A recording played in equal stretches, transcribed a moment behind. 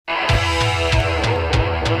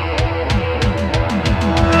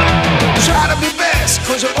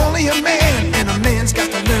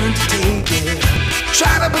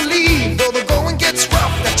Try to believe, though the going gets rough,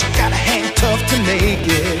 that you gotta hang tough to make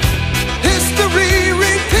it. History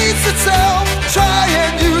repeats itself, try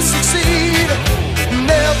and you succeed.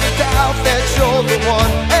 Never doubt that you're the one,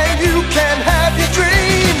 and you can have your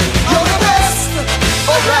dream. You're the best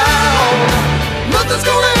around. Nothing's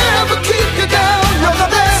gonna ever keep you down. You're the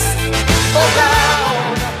best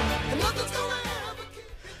around. And nothing's gonna ever keep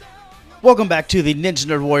you down. Welcome back to the Ninja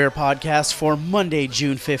Nerd Warrior podcast for Monday,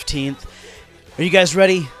 June 15th. Are you guys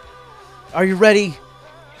ready? Are you ready?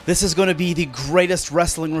 This is going to be the greatest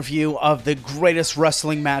wrestling review of the greatest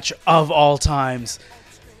wrestling match of all times.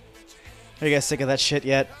 Are you guys sick of that shit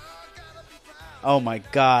yet? Oh my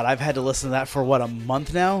god, I've had to listen to that for what, a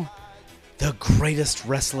month now? The greatest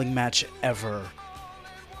wrestling match ever.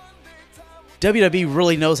 WWE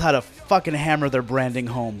really knows how to fucking hammer their branding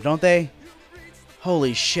home, don't they?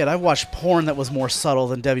 Holy shit, I've watched porn that was more subtle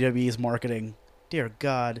than WWE's marketing. Dear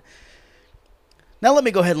God. Now let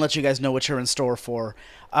me go ahead and let you guys know what you're in store for.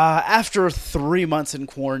 After 3 months in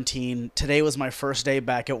quarantine, today was my first day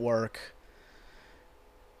back at work.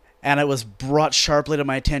 And it was brought sharply to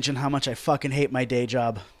my attention how much I fucking hate my day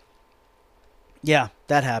job. Yeah,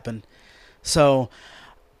 that happened. So,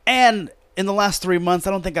 and in the last 3 months,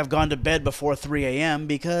 I don't think I've gone to bed before 3 a.m.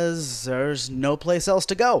 because there's no place else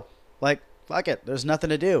to go. Like, fuck it, there's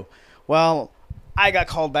nothing to do. Well, I got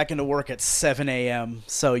called back into work at 7 a.m.,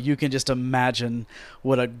 so you can just imagine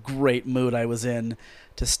what a great mood I was in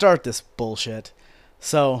to start this bullshit.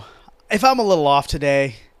 So, if I'm a little off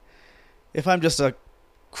today, if I'm just a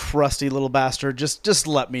crusty little bastard, just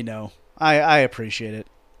let me know. I appreciate it.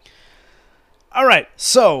 Alright,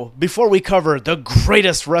 so, before we cover the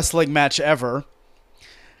greatest wrestling match ever,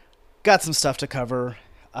 got some stuff to cover.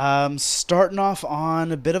 Starting off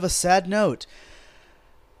on a bit of a sad note.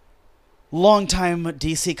 Longtime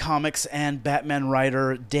DC Comics and Batman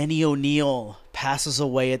writer Denny O'Neil passes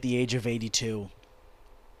away at the age of 82.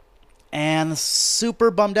 And super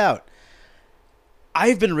bummed out.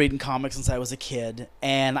 I've been reading comics since I was a kid,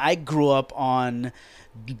 and I grew up on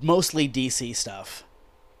mostly DC stuff.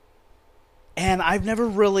 And I've never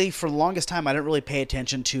really, for the longest time, I didn't really pay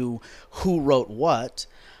attention to who wrote what.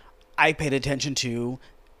 I paid attention to,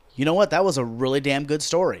 you know what, that was a really damn good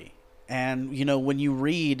story. And, you know, when you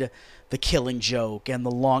read The Killing Joke and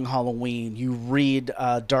The Long Halloween, you read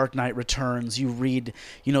Dark Knight Returns, you read,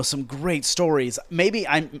 you know, some great stories. Maybe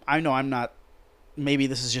I know I'm not, maybe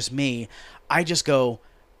this is just me. I just go,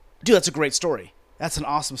 dude, that's a great story. That's an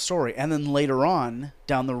awesome story. And then later on,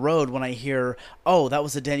 down the road, when I hear, oh, that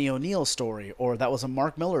was a Denny O'Neil story, or that was a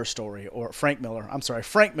Mark Miller story, or Frank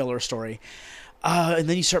Miller story. And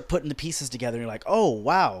then you start putting the pieces together, and you're like, oh,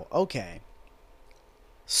 wow, okay.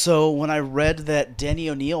 So when I read that Denny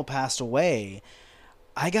O'Neil passed away,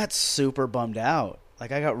 I got super bummed out.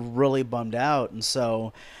 Like, I got really bummed out. And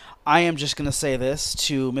so I am just going to say this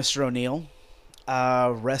to Mr. O'Neil.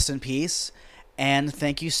 Rest in peace. And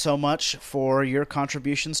thank you so much for your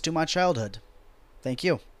contributions to my childhood. Thank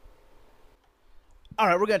you. All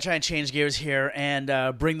right, we're going to try and change gears here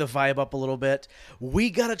and bring the vibe up a little bit. We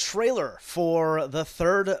got a trailer for the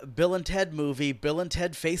third Bill and Ted movie, Bill and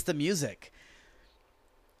Ted Face the Music.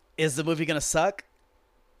 Is the movie going to suck?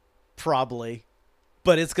 Probably.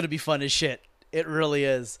 But it's going to be fun as shit. It really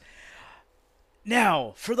is.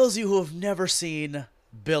 Now, for those of you who have never seen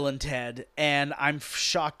Bill and Ted, and I'm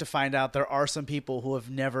shocked to find out there are some people who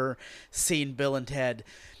have never seen Bill and Ted,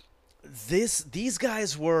 these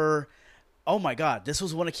guys were, oh my god, this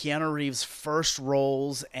was one of Keanu Reeves' first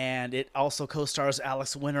roles, and it also co-stars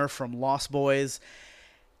Alex Winter from Lost Boys.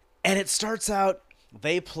 And it starts out,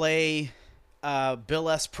 they play Bill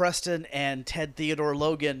S. Preston and Ted Theodore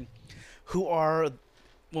Logan, who are,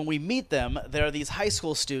 when we meet them, they're these high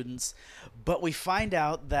school students, but we find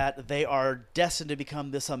out that they are destined to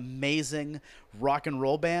become this amazing rock and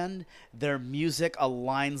roll band. Their music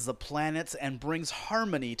aligns the planets and brings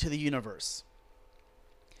harmony to the universe.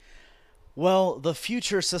 Well, the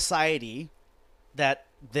future society that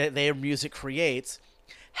their music creates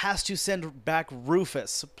has to send back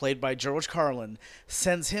Rufus, played by George Carlin,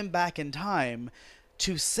 sends him back in time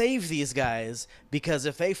to save these guys, because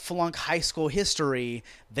if they flunk high school history,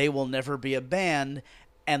 they will never be a band,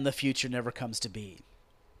 and the future never comes to be.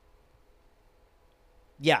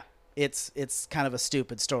 Yeah, it's kind of a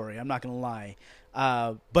stupid story, I'm not going to lie.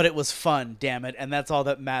 But it was fun, damn it, and that's all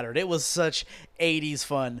that mattered. It was such 80s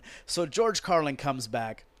fun. So George Carlin comes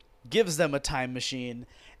back, gives them a time machine,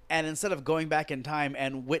 and instead of going back in time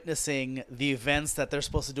and witnessing the events that they're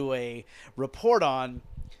supposed to do a report on,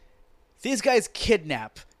 these guys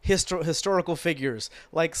kidnap historical figures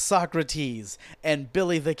like Socrates and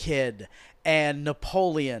Billy the Kid and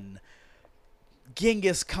Napoleon.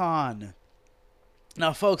 Genghis Khan.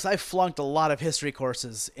 Now, folks, I flunked a lot of history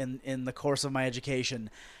courses in the course of my education.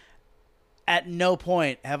 At no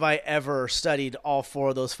point have I ever studied all 4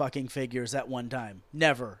 of those fucking figures at one time.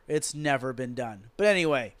 Never. It's never been done. But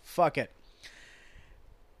anyway, fuck it.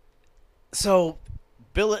 So,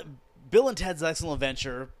 Bill and Ted's Excellent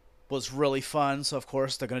Adventure was really fun. So, of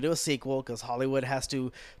course, they're going to do a sequel because Hollywood has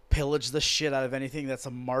to pillage the shit out of anything that's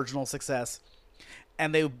a marginal success.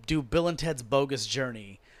 And they do Bill and Ted's Bogus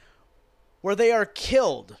Journey, where they are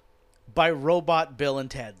killed by robot Bill and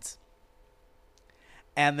Ted's.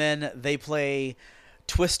 And then they play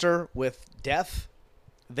Twister with Death.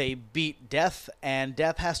 They beat Death, and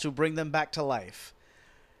Death has to bring them back to life.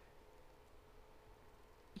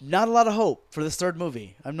 Not a lot of hope for this third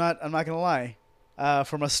movie. I'm not gonna lie.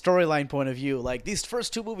 From a storyline point of view, like, these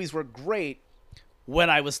first 2 movies were great when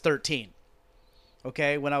I was 13.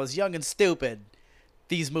 Okay, when I was young and stupid,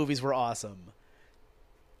 these movies were awesome.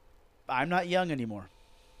 I'm not young anymore.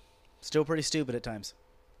 Still pretty stupid at times.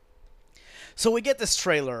 So we get this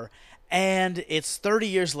trailer, and it's 30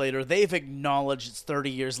 years later. They've acknowledged it's 30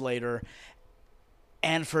 years later.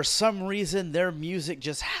 And for some reason, their music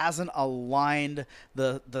just hasn't aligned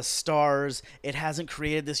the stars. It hasn't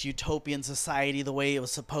created this utopian society the way it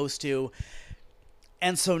was supposed to.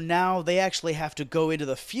 And so now they actually have to go into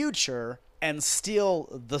the future and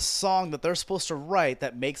steal the song that they're supposed to write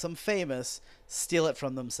that makes them famous, steal it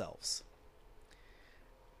from themselves.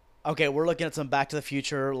 Okay, we're looking at some Back to the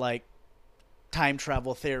Future, like, time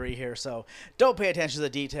travel theory here, so don't pay attention to the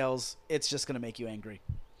details. It's just going to make you angry.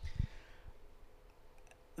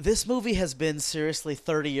 This movie has been seriously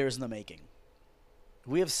 30 years in the making.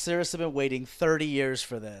 We have seriously been waiting 30 years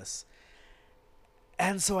for this.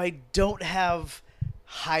 And so I don't have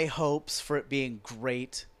high hopes for it being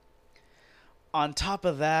great. On top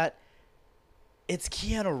of that, it's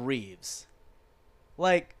Keanu Reeves.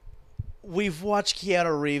 Like, we've watched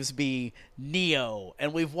Keanu Reeves be Neo,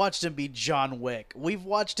 and we've watched him be John Wick. We've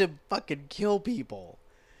watched him fucking kill people.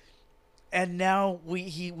 And now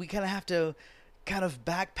we kind of have to kind of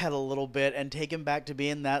backpedal a little bit and take him back to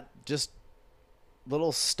being that just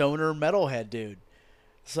little stoner metalhead dude.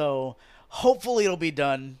 So hopefully it'll be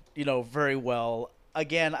done, very well.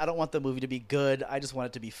 Again, I don't want the movie to be good. I just want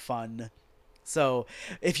it to be fun. So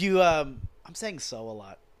if you, I'm saying so a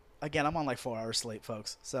lot. Again, I'm on like 4 hours sleep,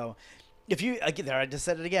 folks. So if you, again, there, I just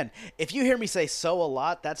said it again. If you hear me say so a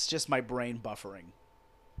lot, that's just my brain buffering.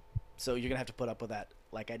 So you're going to have to put up with that,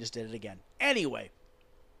 like I just did it again. Anyway,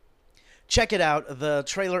 check it out. The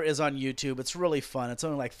trailer is on YouTube. It's really fun. It's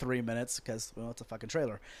only like 3 minutes because, well, it's a fucking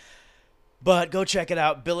trailer. But go check it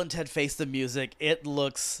out. Bill and Ted Face the Music. It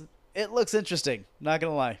looks interesting. Not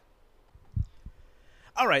going to lie.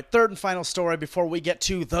 All right, third and final story before we get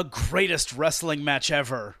to the greatest wrestling match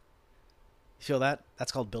ever. You feel that?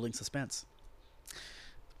 That's called building suspense.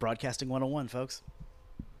 Broadcasting 101, folks.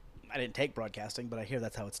 I didn't take broadcasting, but I hear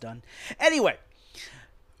that's how it's done. Anyway,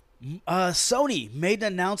 Sony made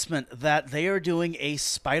an announcement that they are doing a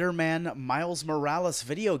Spider-Man Miles Morales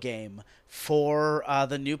video game for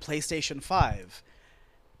the new PlayStation 5.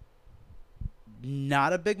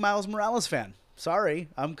 Not a big Miles Morales fan. Sorry,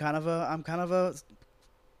 I'm kind of a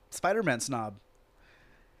Spider-Man snob.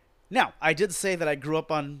 Now, I did say that I grew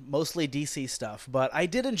up on mostly DC stuff, but I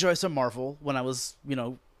did enjoy some Marvel when I was,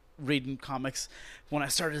 reading comics when I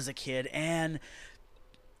started as a kid, and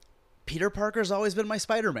Peter Parker's always been my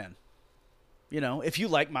Spider-Man. If you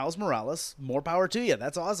like Miles Morales, more power to you.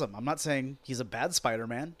 That's awesome. I'm not saying he's a bad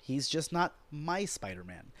Spider-Man. He's just not my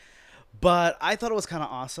Spider-Man. But I thought it was kind of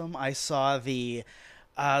awesome. I saw the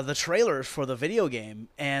trailers for the video game,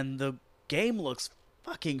 and the game looks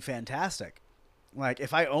fucking fantastic. Like,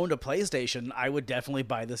 if I owned a PlayStation, I would definitely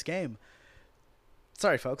buy this game.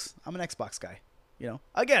 Sorry, folks. I'm an Xbox guy.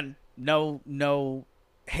 Again, no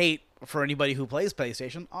hate for anybody who plays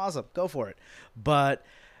PlayStation. Awesome. Go for it. But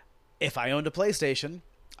if I owned a PlayStation,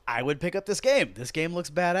 I would pick up this game. This game looks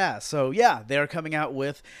badass. So, yeah, they're coming out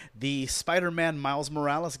with the Spider-Man Miles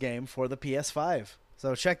Morales game for the PS5.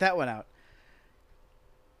 So, check that one out.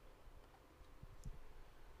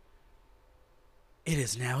 It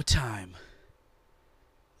is now time.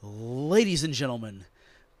 Ladies and gentlemen,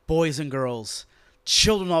 boys and girls,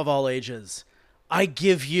 children of all ages, I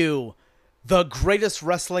give you the greatest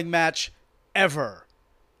wrestling match ever.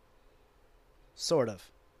 Sort of.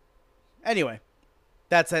 Anyway,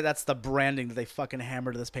 that's it. That's the branding that they fucking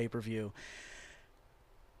hammered to this pay-per-view.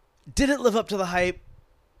 Did it live up to the hype?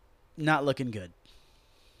 Not looking good.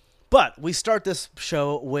 But we start this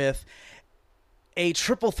show with a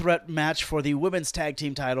triple threat match for the women's tag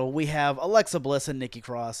team title. We have Alexa Bliss and Nikki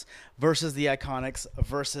Cross versus the Iconics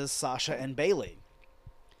versus Sasha and Bayley.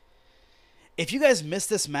 If you guys missed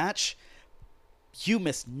this match, you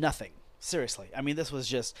missed nothing. Seriously. I mean, this was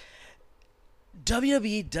just...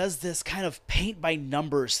 WWE does this kind of paint by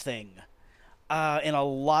numbers thing in a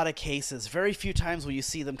lot of cases. Very few times will you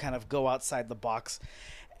see them kind of go outside the box.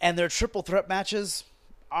 And their triple threat matches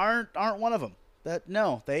aren't one of them.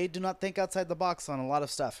 No, they do not think outside the box on a lot of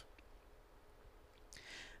stuff.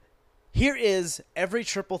 Here is every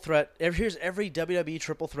triple threat. Here's every WWE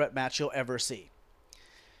triple threat match you'll ever see.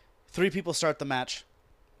 3 people start the match.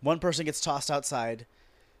 1 person gets tossed outside.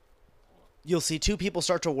 You'll see 2 people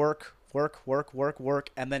start to work,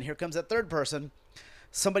 and then here comes that 3rd person.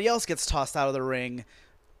 Somebody else gets tossed out of the ring.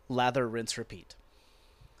 Lather, rinse, repeat.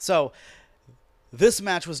 So, this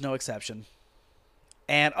match was no exception.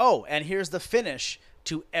 And here's the finish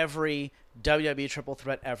to every WWE triple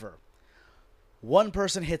threat ever. 1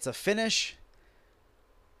 person hits a finish.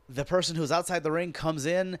 The person who's outside the ring comes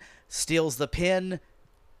in, steals the pin.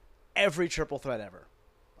 Every triple threat ever.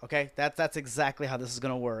 Okay? That's exactly how this is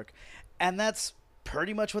going to work. And that's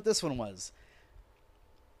pretty much what this one was.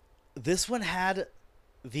 This one had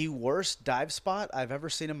the worst dive spot I've ever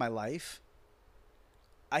seen in my life.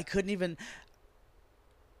 I couldn't even...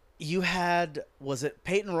 You had, was it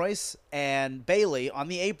Peyton Royce and Bayley on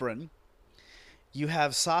the apron? You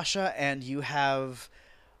have Sasha and you had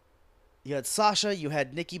Sasha, you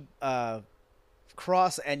had Nikki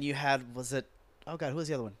Cross, and you had, was it, oh god, who was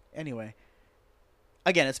the other one? Anyway.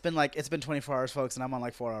 Again, it's been 24 hours, folks, and I'm on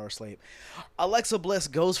like 4 hours sleep. Alexa Bliss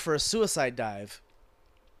goes for a suicide dive,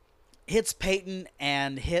 hits Peyton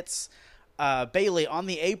and hits Bayley on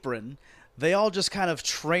the apron. They all just kind of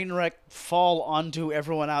train wreck fall onto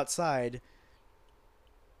everyone outside.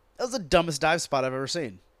 That was the dumbest dive spot I've ever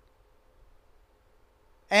seen.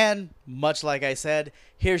 And, much like I said,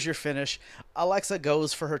 here's your finish. Alexa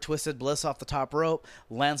goes for her Twisted Bliss off the top rope,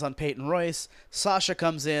 lands on Peyton Royce. Sasha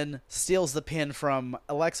comes in, steals the pin from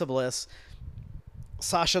Alexa Bliss.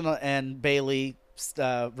 Sasha and Bayley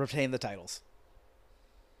retain the titles.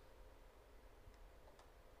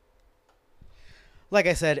 Like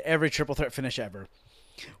I said, every triple threat finish ever.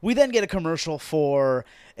 We then get a commercial for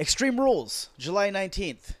Extreme Rules, July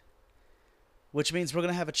 19th, which means we're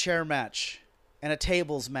going to have a chair match and a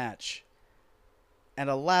tables match and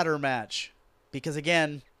a ladder match because,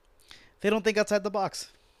 again, they don't think outside the box.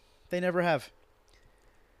 They never have.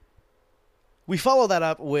 We follow that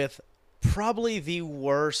up with probably the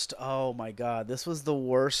worst. Oh, my God. This was the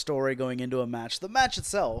worst story going into a match. The match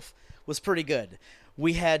itself was pretty good.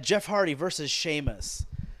 We had Jeff Hardy versus Sheamus.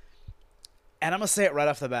 And I'm going to say it right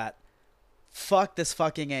off the bat. Fuck this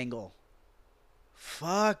fucking angle.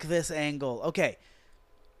 Fuck this angle. Okay.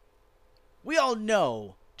 We all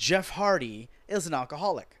know Jeff Hardy is an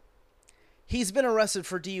alcoholic. He's been arrested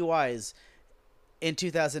for DUIs in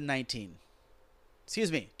 2019.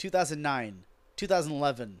 2009,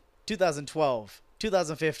 2011, 2012,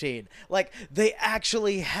 2015. Like, they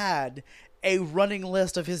actually had a running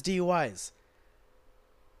list of his DUIs.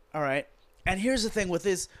 All right. And here's the thing with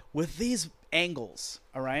these angles,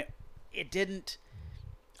 all right? I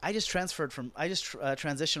just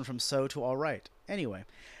transitioned from so to all right. Anyway,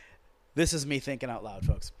 this is me thinking out loud,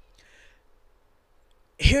 folks.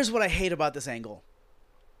 Here's what I hate about this angle.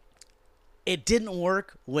 It didn't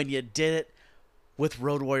work when you did it with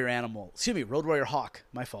Road Warrior Hawk.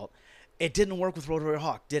 My fault. It didn't work with Road Warrior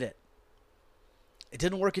Hawk, did it? It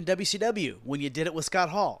didn't work in WCW when you did it with Scott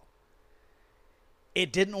Hall.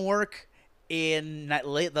 It didn't work in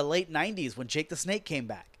the late 90s when Jake the Snake came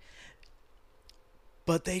back.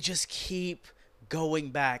 But they just keep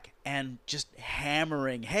going back and just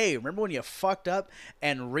hammering. Hey, remember when you fucked up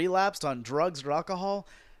and relapsed on drugs or alcohol?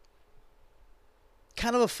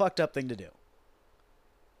 Kind of a fucked up thing to do.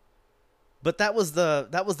 But that was the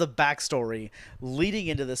backstory leading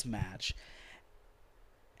into this match.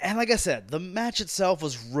 And like I said, the match itself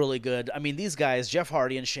was really good. I mean, these guys, Jeff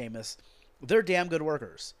Hardy and Sheamus, they're damn good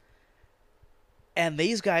workers. And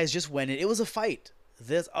these guys just went in. It was a fight.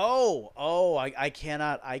 I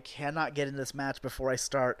cannot get in this match before I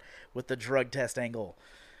start with the drug test angle.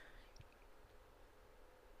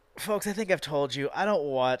 Folks, I think I've told you, I don't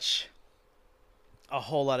watch a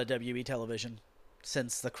whole lot of WWE television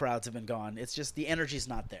since the crowds have been gone. It's just the energy's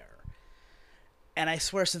not there. And I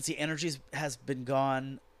swear, since the energy has been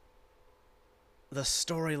gone, the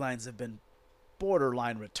storylines have been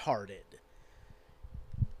borderline retarded.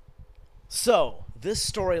 So, this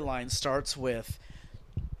storyline starts with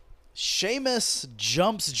Sheamus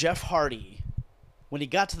jumps Jeff Hardy when he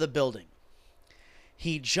got to the building.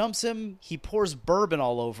 He jumps him, he pours bourbon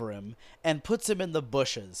all over him, and puts him in the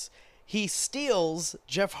bushes. He steals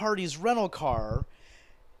Jeff Hardy's rental car.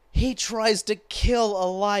 He tries to kill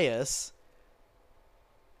Elias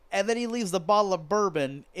And then he leaves the bottle of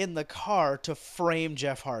bourbon in the car to frame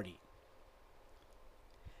Jeff Hardy.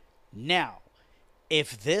 Now,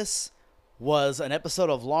 if this was an episode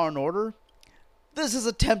of Law and Order, this is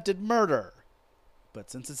attempted murder. But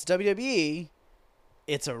since it's WWE,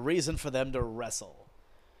 it's a reason for them to wrestle.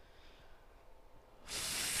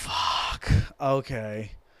 Fuck.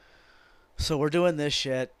 Okay. So we're doing this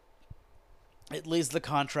shit. It leads to the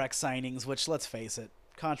contract signings, which, let's face it,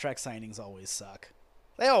 contract signings always suck.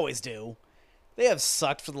 They always do. They have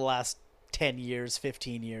sucked for the last 10 years,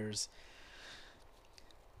 15 years.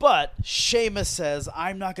 But Sheamus says,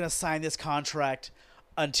 I'm not going to sign this contract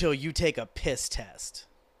until you take a piss test.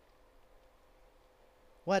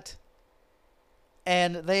 What?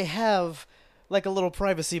 And they have like a little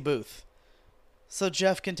privacy booth. So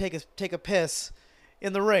Jeff can take a piss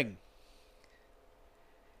in the ring.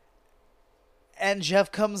 And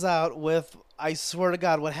Jeff comes out with, I swear to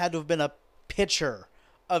God, what had to have been a pitcher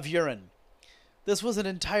of urine. This was an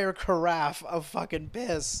entire carafe of fucking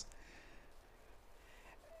piss.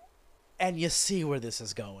 And you see where this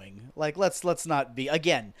is going. Like, let's not be...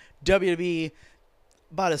 Again, WWE,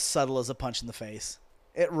 about as subtle as a punch in the face.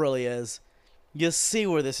 It really is. You see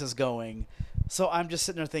where this is going. So I'm just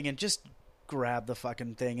sitting there thinking, just grab the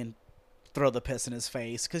fucking thing and throw the piss in his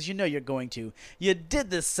face. Because you know you're going to. You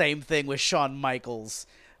did the same thing with Shawn Michaels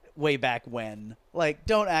way back when. Like,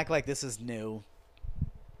 don't act like this is new.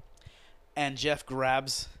 And Jeff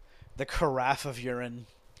grabs the carafe of urine.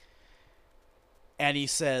 And he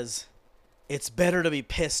says... It's better to be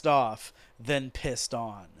pissed off than pissed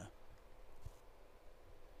on.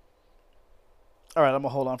 All right, I'm going to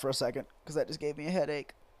hold on for a second because that just gave me a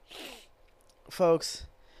headache. Folks,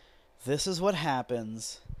 this is what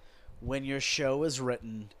happens when your show is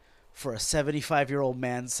written for a 75-year-old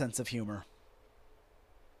man's sense of humor.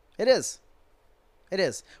 It is. It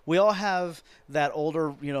is. We all have that older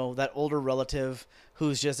relative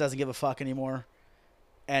who just doesn't give a fuck anymore.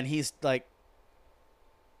 And he's like,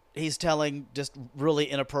 he's telling just really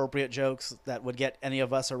inappropriate jokes that would get any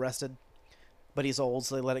of us arrested. But he's old,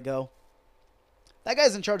 so they let it go. That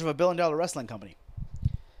guy's in charge of a $1 billion wrestling company.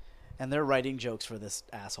 And they're writing jokes for this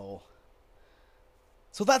asshole.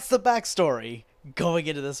 So that's the backstory going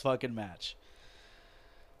into this fucking match.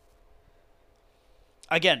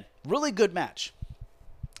 Again, really good match.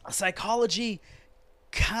 Psychology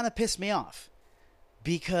kind of pissed me off.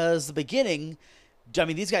 Because the beginning... I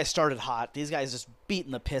mean, these guys started hot. These guys just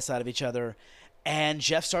beating the piss out of each other. And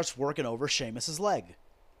Jeff starts working over Sheamus's leg.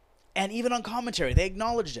 And even on commentary, they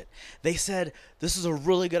acknowledged it. They said, this is a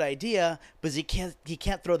really good idea, but he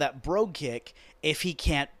can't throw that brogue kick if he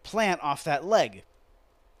can't plant off that leg.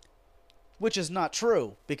 Which is not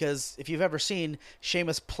true, because if you've ever seen,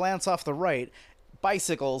 Sheamus plants off the right,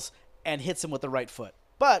 bicycles, and hits him with the right foot.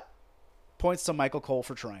 But, points to Michael Cole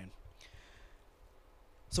for trying.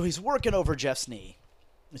 So he's working over Jeff's knee.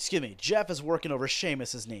 Excuse me, Jeff is working over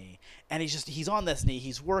Sheamus's knee. And he's on this knee,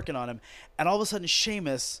 he's working on him. And all of a sudden,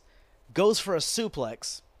 Sheamus goes for a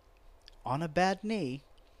suplex on a bad knee.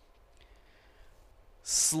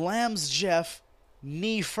 Slams Jeff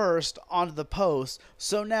knee first onto the post.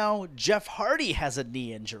 So now Jeff Hardy has a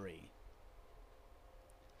knee injury.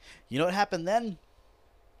 You know what happened then?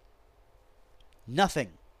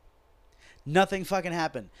 Nothing. Nothing fucking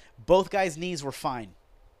happened. Both guys' knees were fine.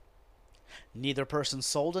 Neither person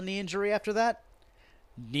sold a knee injury after that.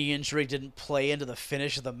 Knee injury didn't play into the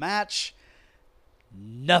finish of the match.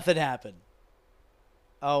 Nothing happened.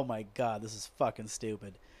 Oh my God, this is fucking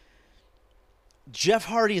stupid. Jeff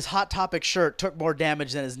Hardy's Hot Topic shirt took more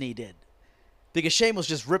damage than his knee did. Because Shane was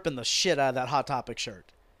just ripping the shit out of that Hot Topic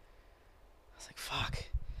shirt. I was like, fuck.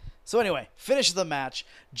 So anyway, finish of the match.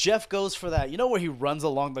 Jeff goes for that. You know where he runs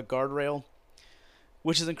along the guardrail?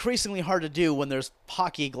 Which is increasingly hard to do when there's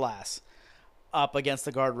hockey glass up against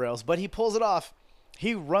the guardrails. But he pulls it off.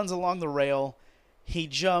 He runs along the rail. He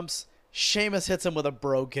jumps. Sheamus hits him with a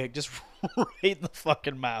brogue kick. Just right in the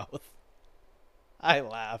fucking mouth. I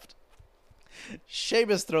laughed.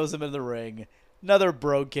 Sheamus throws him in the ring. Another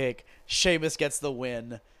brogue kick. Sheamus gets the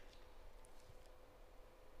win.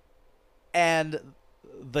 And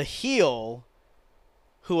the heel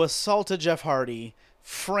who assaulted Jeff Hardy,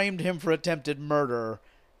 framed him for attempted murder,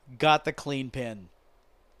 got the clean pin.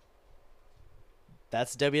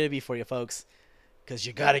 That's WWE for you, folks. Because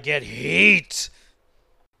you gotta get heat.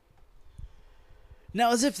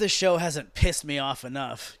 Now, as if this show hasn't pissed me off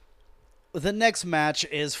enough, the next match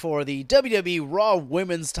is for the WWE Raw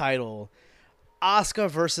Women's title. Asuka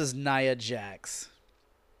versus Nia Jax.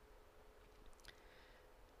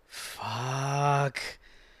 Fuck.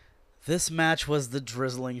 This match was the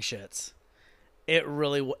drizzling shits. It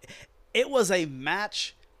really was. It was a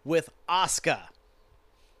match with Asuka.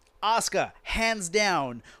 Asuka, hands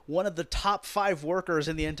down, one of the top 5 workers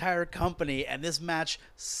in the entire company, and this match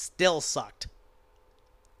still sucked.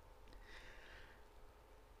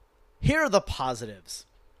 Here are the positives.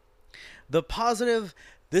 The positive,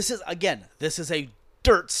 this is a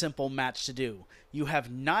dirt simple match to do. You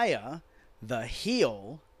have Nia, the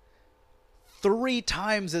heel, 3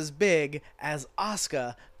 times as big as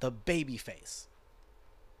Asuka, the babyface.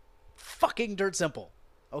 Fucking dirt simple.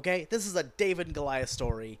 Okay? This is a David and Goliath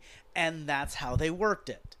story, and that's how they worked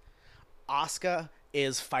it. Asuka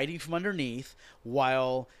is fighting from underneath,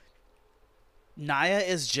 while Nia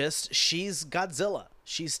is she's Godzilla.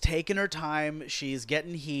 She's taking her time, she's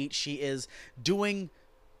getting heat, she is doing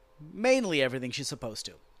mainly everything she's supposed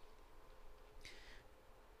to.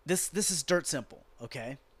 This is dirt simple,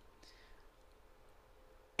 okay?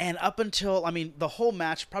 And up until, the whole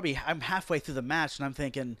match, probably I'm halfway through the match and I'm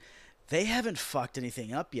thinking, they haven't fucked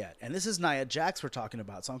anything up yet. And this is Nia Jax we're talking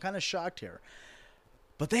about, so I'm kind of shocked here.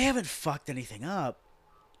 But they haven't fucked anything up.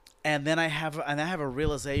 And then I have a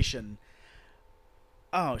realization,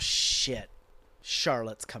 oh shit,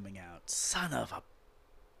 Charlotte's coming out. Son of a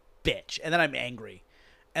bitch. And then I'm angry.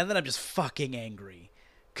 And then I'm just fucking angry.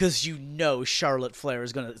 Because Charlotte Flair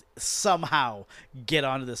is going to somehow get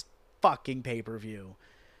onto this fucking pay-per-view.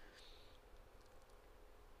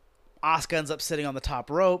 Asuka ends up sitting on the top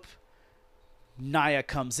rope. Nia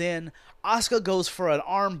comes in. Asuka goes for an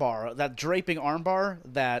armbar, that draping armbar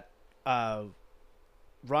that Ronda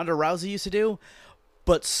Rousey used to do.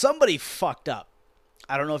 But somebody fucked up.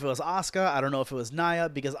 I don't know if it was Asuka. I don't know if it was Nia.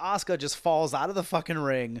 Because Asuka just falls out of the fucking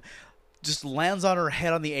ring. Just lands on her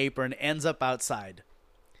head on the apron. Ends up outside.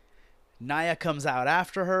 Nia comes out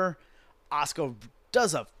after her. Asuka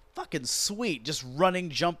does a fucking sweet, just running,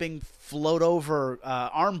 jumping, float over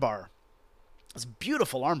armbar. It's a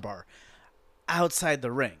beautiful armbar outside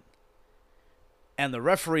the ring. And the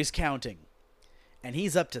referee's counting. And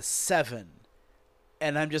he's up to 7.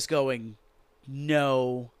 And I'm just going,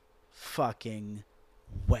 no fucking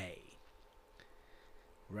way.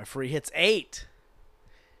 Referee hits 8.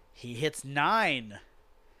 He hits 9.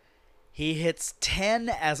 He hits 10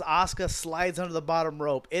 as Asuka slides under the bottom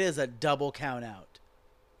rope. It is a double count out.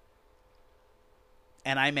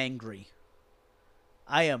 And I'm angry.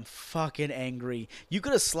 I am fucking angry. You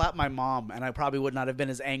could have slapped my mom and I probably would not have been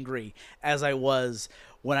as angry as I was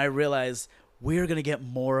when I realized we're going to get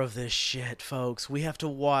more of this shit, folks. We have to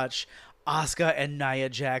watch Asuka and Nia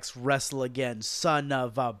Jax wrestle again. Son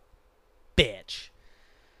of a bitch.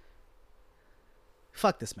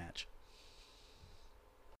 Fuck this match.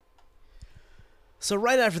 So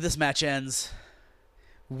right after this match ends,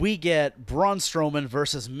 we get Braun Strowman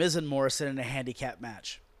versus Miz and Morrison in a handicap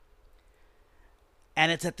match.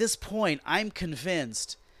 And it's at this point I'm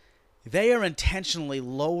convinced they are intentionally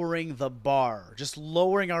lowering the bar, just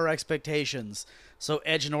lowering our expectations so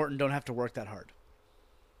Edge and Orton don't have to work that hard.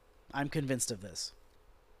 I'm convinced of this.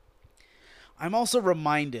 I'm also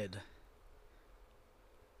reminded,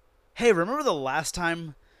 hey, remember the last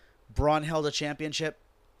time Braun held a championship?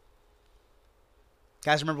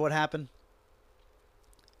 Guys, remember what happened?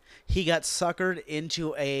 He got suckered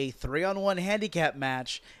into a 3-on-1 handicap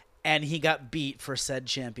match, and he got beat for said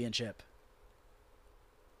championship.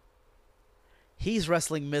 He's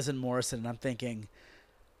wrestling Miz and Morrison, and I'm thinking,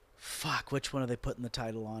 fuck, which one are they putting the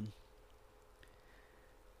title on?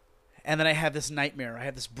 And then I have this nightmare. I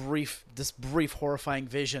have this brief horrifying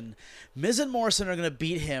vision. Miz and Morrison are going to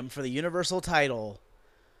beat him for the Universal title,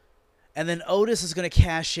 and then Otis is going to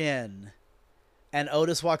cash in. And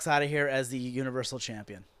Otis walks out of here as the Universal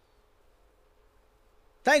Champion.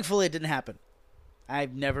 Thankfully, it didn't happen.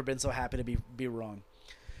 I've never been so happy to be wrong.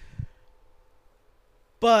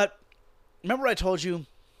 But remember I told you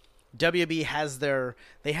WB has their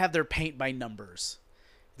paint by numbers.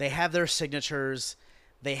 They have their signatures.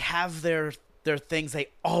 They have their things they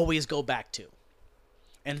always go back to.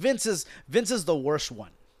 And Vince is the worst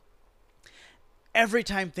one. Every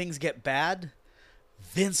time things get bad,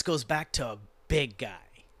 Vince goes back to a big guy.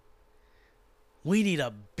 We need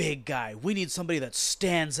a big guy. We need somebody that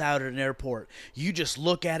stands out at an airport. You just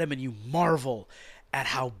look at him and you marvel at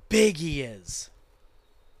how big he is.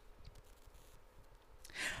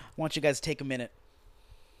 I want you guys to take a minute.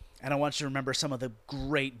 And I want you to remember some of the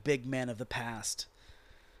great big men of the past.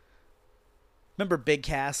 Remember Big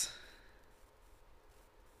Cass?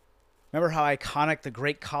 Remember how iconic the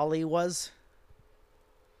Great Khali was?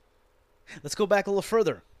 Let's go back a little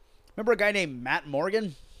further. Remember a guy named Matt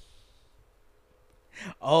Morgan?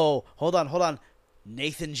 Oh, hold on.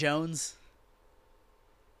 Nathan Jones?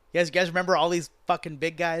 You guys remember all these fucking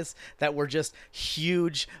big guys that were just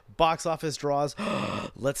huge box office draws?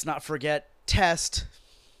 Let's not forget Test.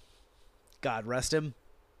 God rest him.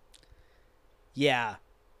 Yeah.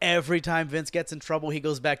 Every time Vince gets in trouble, he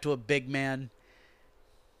goes back to a big man.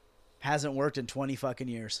 Hasn't worked in 20 fucking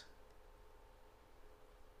years.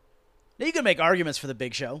 Now you can make arguments for the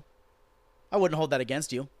Big Show. I wouldn't hold that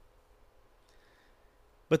against you.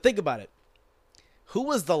 But think about it. Who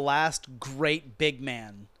was the last great big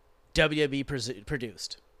man WWE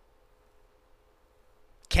produced?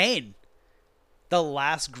 Kane. The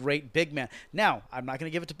last great big man. Now, I'm not going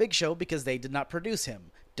to give it to Big Show because they did not produce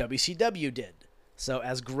him. WCW did. So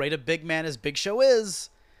as great a big man as Big Show is,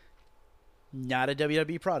 not a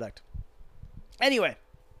WWE product. Anyway,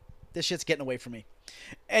 this shit's getting away from me.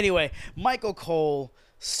 Anyway, Michael Cole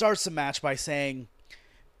starts the match by saying,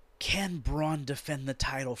 can Braun defend the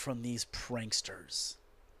title from these pranksters?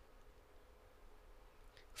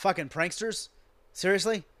 Fucking pranksters?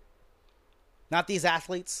 Seriously? Not these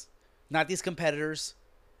athletes? Not these competitors?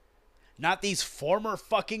 Not these former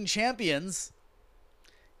fucking champions?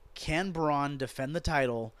 Can Braun defend the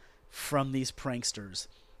title from these pranksters?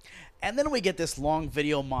 And then we get this long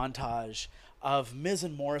video montage of Miz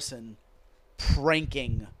and Morrison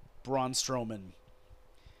pranking Braun Strowman.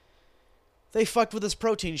 They fucked with his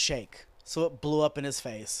protein shake, so it blew up in his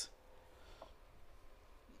face.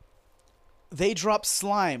 They dropped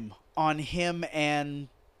slime on him and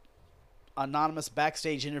anonymous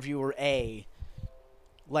backstage interviewer A,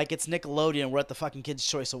 like it's Nickelodeon. We're at the fucking Kids'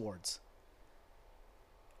 Choice Awards.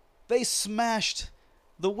 They smashed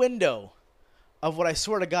the window of what I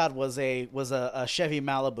swear to God was a Chevy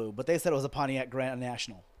Malibu, but they said it was a Pontiac Grand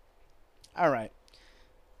National. All right,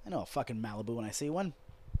 I know a fucking Malibu when I see one.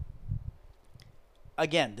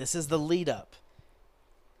 Again, this is the lead up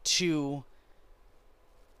to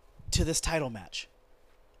this title match.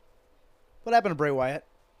 What happened to Bray Wyatt?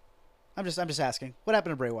 I'm just asking. What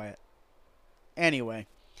happened to Bray Wyatt? Anyway,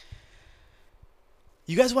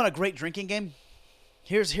 you guys want a great drinking game?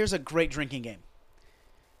 Here's a great drinking game.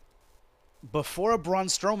 Before a Braun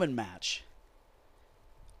Strowman match,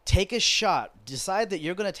 take a shot. Decide that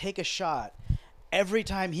you're going to take a shot every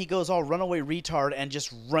time he goes all runaway retard and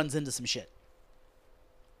just runs into some shit.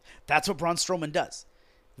 That's what Braun Strowman does.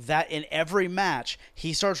 That in every match,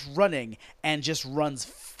 he starts running and just runs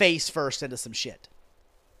face first into some shit.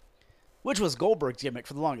 Which was Goldberg's gimmick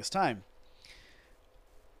for the longest time.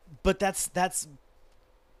 But that's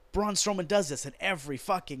Braun Strowman does this in every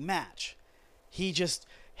fucking match. He just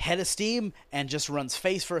head of steam and just runs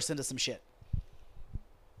face first into some shit.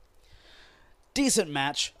 Decent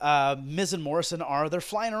match. Miz and Morrison they're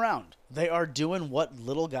flying around. They are doing what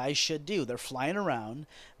little guys should do. They're flying around.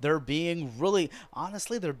 They're being really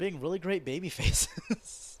great baby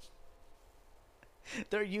faces.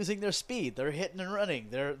 They're using their speed. They're hitting and running.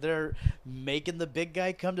 They're making the big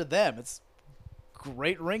guy come to them. It's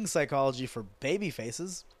great ring psychology for baby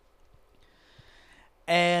faces.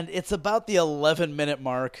 And it's about the 11-minute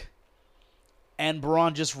mark, and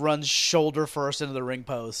Braun just runs shoulder first into the ring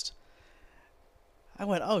post. I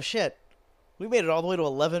went, oh shit. We made it all the way to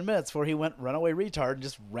 11 minutes before he went runaway retard and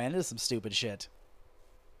just ran into some stupid shit.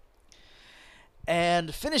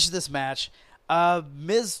 And finishes this match.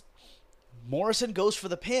 Morrison goes for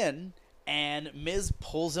the pin, and Miz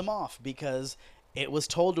pulls him off because it was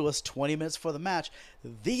told to us 20 minutes before the match.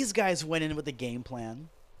 These guys went in with the game plan.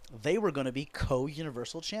 They were going to be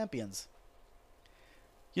co-Universal Champions.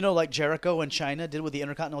 You know, like Jericho and Chyna did with the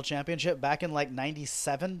Intercontinental Championship back in like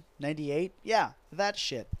 97, 98? Yeah, that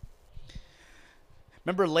shit.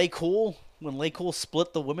 Remember Lay Cool? When Lay Cool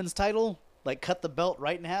split the women's title? Like cut the belt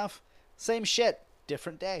right in half? Same shit.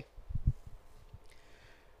 Different day.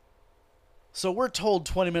 So we're told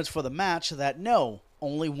 20 minutes before the match that no,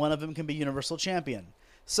 only one of them can be Universal Champion.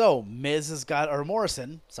 So Morrison's got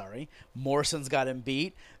him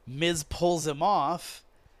beat. Miz pulls him off.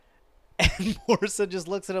 And Morrison just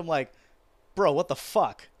looks at him like, bro, what the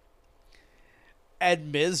fuck?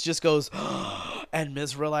 And Miz just goes, and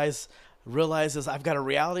Miz realizes I've got a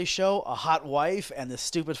reality show, a hot wife, and this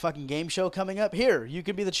stupid fucking game show coming up. Here, you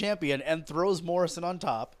can be the champion, and throws Morrison on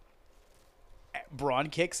top. Braun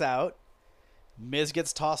kicks out. Miz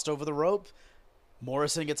gets tossed over the rope.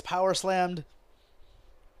 Morrison gets power slammed.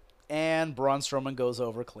 And Braun Strowman goes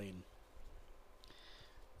over clean.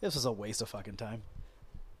 This was a waste of fucking time.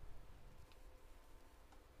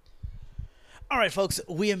 Alright, folks,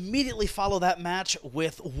 we immediately follow that match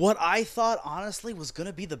with what I thought, honestly, was going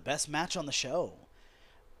to be the best match on the show.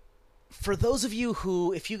 For those of you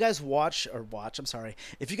who, if you guys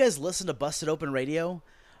if you guys listen to Busted Open Radio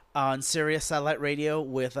on Sirius Satellite Radio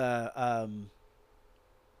with,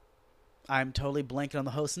 I'm totally blanking on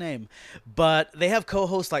the host's name. But they have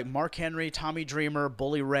co-hosts like Mark Henry, Tommy Dreamer,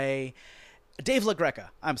 Bully Ray, Dave LaGreca.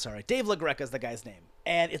 I'm sorry. Dave LaGreca is the guy's name.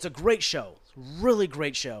 And it's a great show. Really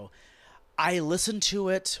great show. I listened to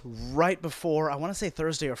it right before, I want to say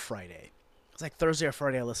Thursday or Friday. It's like Thursday or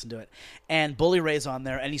Friday I listened to it. And Bully Ray's on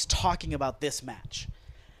there, and he's talking about this match.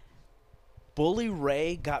 Bully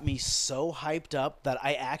Ray got me so hyped up that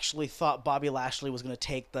I actually thought Bobby Lashley was going to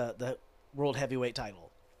take the World Heavyweight title.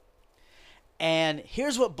 And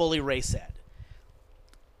here's what Bully Ray said.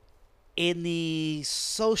 In the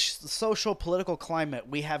social political climate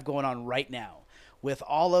we have going on right now, with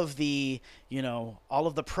all of the, all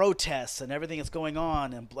of the protests and everything that's going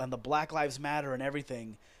on, and the Black Lives Matter and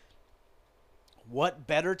everything, what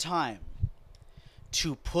better time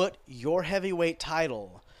to put your heavyweight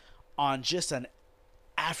title on just an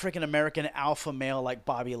African-American alpha male like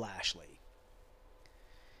Bobby Lashley?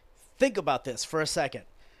 Think about this for a second.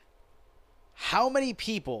 How many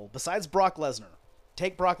people, besides Brock Lesnar,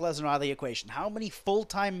 take Brock Lesnar out of the equation, how many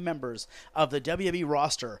full-time members of the WWE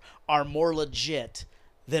roster are more legit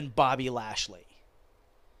than Bobby Lashley?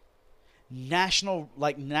 National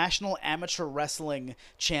amateur wrestling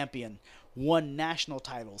champion, won national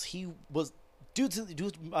titles. He was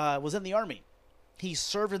was in the Army. He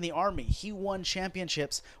served in the Army. He won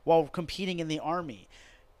championships while competing in the Army.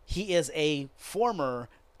 He is a former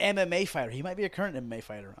MMA fighter. He might be a current MMA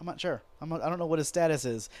fighter. I'm not sure. I don't know what his status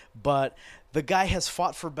is, but the guy has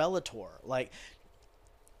fought for Bellator. Like,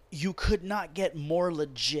 you could not get more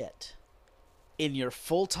legit in your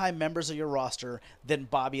full-time members of your roster than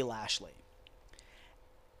Bobby Lashley.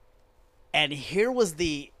 And here was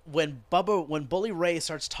when Bully Ray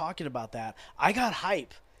starts talking about that, I got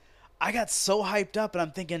hype. I got so hyped up, and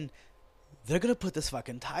I'm thinking, they're going to put this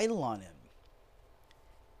fucking title on him.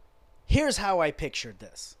 Here's how I pictured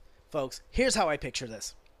this, folks. Here's how I picture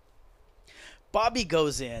this. Bobby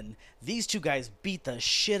goes in. These two guys beat the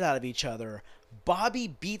shit out of each other. Bobby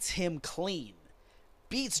beats him clean.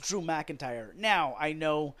 Beats Drew McIntyre. Now, I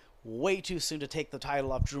know, way too soon to take the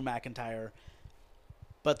title off Drew McIntyre,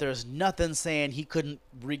 but there's nothing saying he couldn't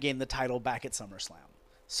regain the title back at SummerSlam.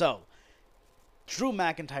 So, Drew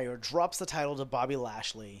McIntyre drops the title to Bobby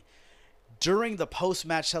Lashley. During the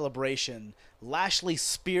post-match celebration, Lashley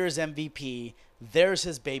spears MVP. There's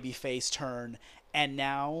his babyface turn. And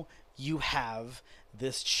now you have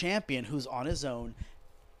this champion who's on his own.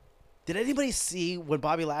 Did anybody see when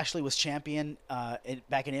Bobby Lashley was champion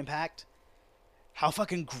back in Impact? How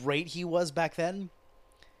fucking great he was back then?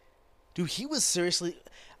 Dude, he was seriously...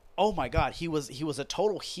 Oh my god, he was a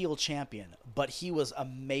total heel champion, but he was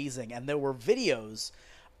amazing. And there were videos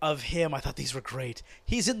of him. I thought these were great.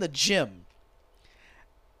 He's in the gym,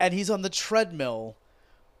 and he's on the treadmill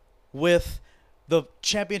with the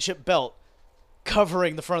championship belt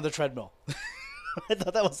covering the front of the treadmill. I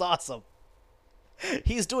thought that was awesome.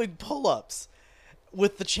 He's doing pull-ups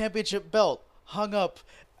with the championship belt hung up.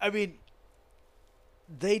 I mean,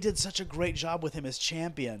 they did such a great job with him as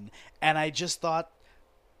champion, and I just thought,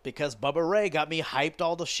 because Bubba Ray got me hyped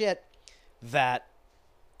all the shit, that,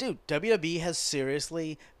 dude, WWE has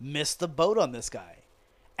seriously missed the boat on this guy.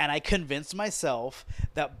 And I convinced myself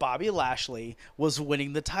that Bobby Lashley was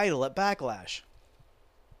winning the title at Backlash.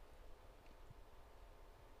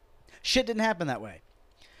 Shit didn't happen that way.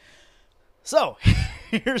 So,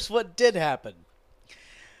 here's what did happen.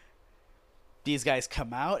 These guys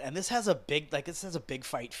come out, and this has a big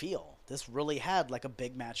fight feel. This really had like a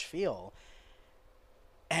big match feel.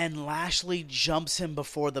 And Lashley jumps him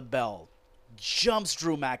before the bell. Jumps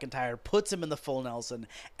Drew McIntyre, puts him in the full Nelson,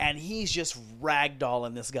 and he's just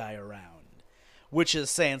ragdolling this guy around. Which is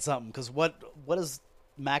saying something, because what does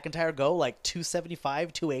McIntyre go? Like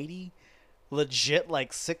 275, 280? Legit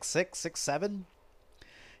like 6'6", 6'7"?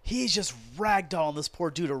 He's just ragdolling this poor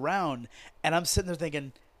dude around, and I'm sitting there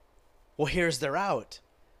thinking, well, here's their out.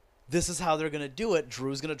 This is how they're going to do it.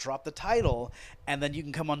 Drew's going to drop the title, and then you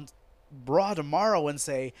can come on Raw tomorrow and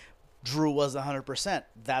say Drew was 100%.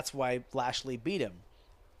 That's why Lashley beat him.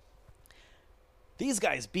 These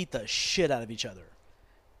guys beat the shit out of each other.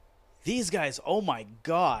 These guys, oh my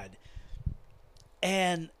god.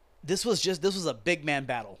 And this was a big man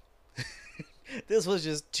battle. This was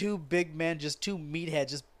just two big men, just two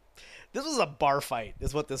meatheads. This was a bar fight,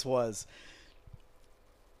 is what this was.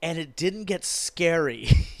 And it didn't get scary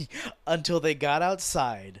until they got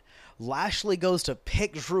outside. Lashley goes to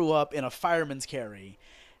pick Drew up in a fireman's carry.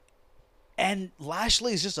 And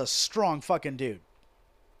Lashley is just a strong fucking dude.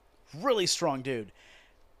 Really strong dude.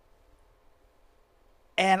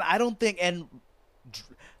 And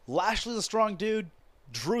Lashley's a strong dude.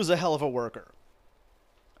 Drew's a hell of a worker.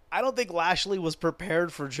 I don't think Lashley was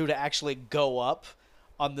prepared for Drew to actually go up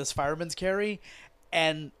on this fireman's carry,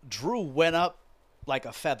 and Drew went up like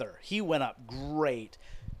a feather. He went up great,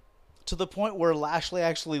 to the point where Lashley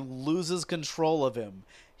actually loses control of him.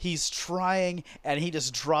 He's trying, and he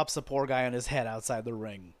just drops the poor guy on his head outside the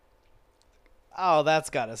ring. Oh, that's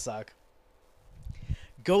gotta suck.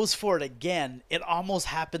 Goes for it again. It almost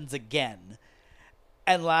happens again.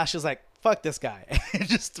 And Lashley's like, fuck this guy. And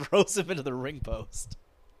just throws him into the ring post.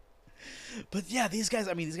 But yeah, these guys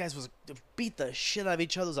was beat the shit out of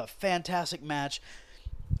each other. It was a fantastic match.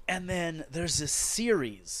 And then there's this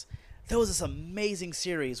series. There was this amazing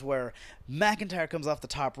series where McIntyre comes off the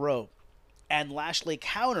top rope and Lashley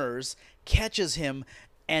counters, catches him,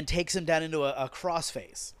 and takes him down into a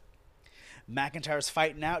crossface. McIntyre's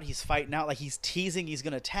fighting out. He's fighting out like he's teasing he's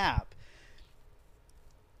going to tap.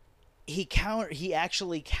 He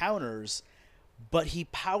actually counters, but he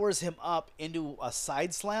powers him up into a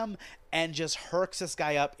side slam and just herks this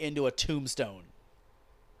guy up into a tombstone.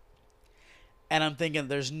 And I'm thinking,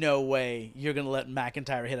 there's no way you're going to let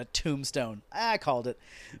McIntyre hit a tombstone. I called it.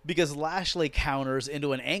 Because Lashley counters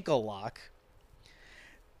into an ankle lock.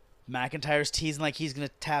 McIntyre's teasing like he's going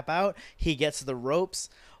to tap out. He gets to the ropes.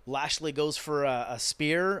 Lashley goes for a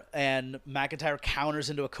spear, and McIntyre counters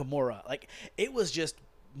into a Kimura. Like, it was just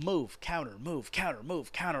move, counter, move, counter,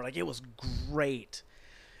 move, counter. Like, it was great.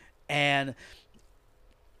 And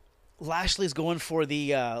Lashley's going for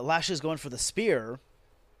the spear.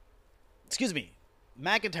 Excuse me.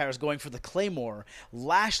 McIntyre's going for the Claymore.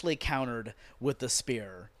 Lashley countered with the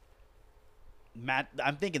spear.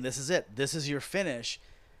 I'm thinking, this is it. This is your finish.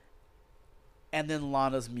 And then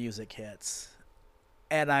Lana's music hits.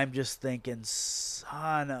 And I'm just thinking,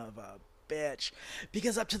 son of a bitch.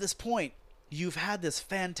 Because up to this point, you've had this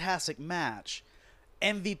fantastic match.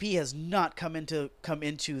 MVP has not come into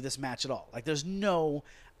this match at all. Like, there's no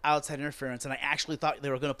outside interference. And I actually thought they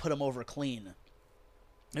were going to put him over clean.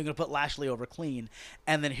 They're going to put Lashley over clean.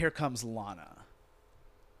 And then here comes Lana.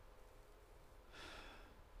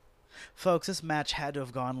 Folks, this match had to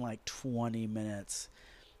have gone like 20 minutes.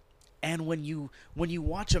 And when you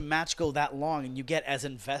watch a match go that long and you get as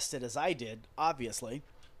invested as I did, obviously,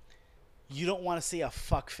 you don't want to see a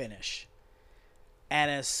fuck finish. And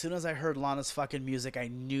as soon as I heard Lana's fucking music, I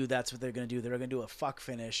knew that's what they're going to do. They're going to do a fuck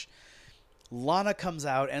finish. Lana comes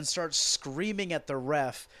out and starts screaming at the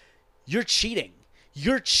ref, "You're cheating.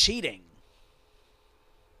 You're cheating."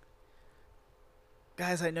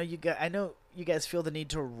 Guys, I know you guys feel the need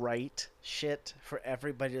to write shit for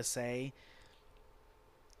everybody to say.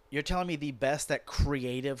 You're telling me the best that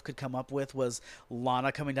creative could come up with was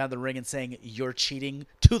Lana coming down the ring and saying, "You're cheating,"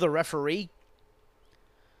 to the referee?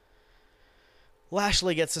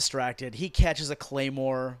 Lashley gets distracted. He catches a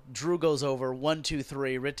Claymore. Drew goes over. 1, 2,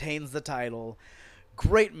 3. Retains the title.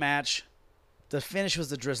 Great match. The finish was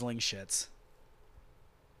the drizzling shits.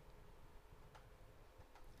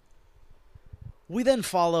 We then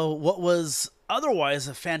follow what was otherwise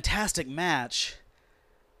a fantastic match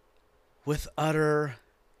with utter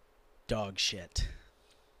dog shit.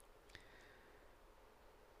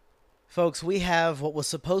 Folks, we have what was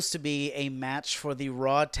supposed to be a match for the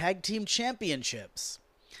Raw Tag Team Championships,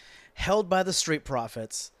 held by the Street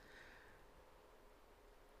Profits.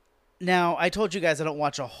 Now, I told you guys I don't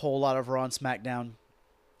watch a whole lot of Raw and SmackDown,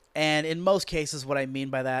 and in most cases what I mean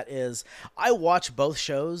by that is I watch both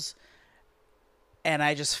shows, and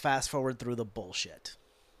I just fast forward through the bullshit.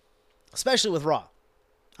 Especially with Raw.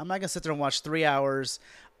 I'm not going to sit there and watch 3 hours.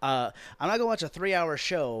 I'm not going to watch a 3-hour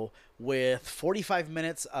show with 45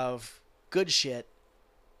 minutes of good shit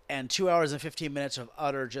and 2 hours and 15 minutes of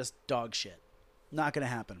utter just dog shit. Not going to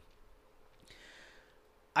happen.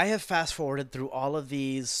 I have fast forwarded through all of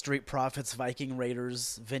these Street Profits, Viking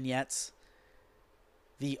Raiders vignettes.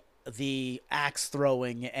 The axe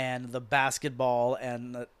throwing and the basketball,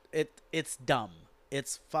 and it's dumb.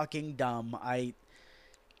 It's fucking dumb.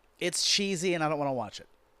 It's cheesy and I don't want to watch it.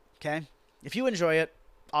 Okay? If you enjoy it,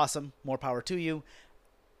 awesome. More power to you.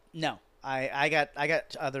 No. I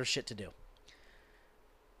got other shit to do.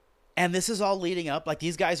 And this is all leading up. Like,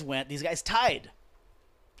 these guys tied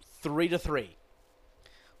 3-3.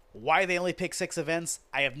 Why they only pick 6 events,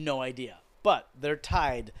 I have no idea. But they're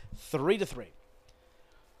tied 3-3.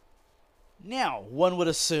 Now, one would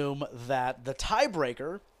assume that the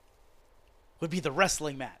tiebreaker would be the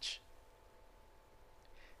wrestling match.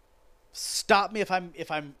 Stop me if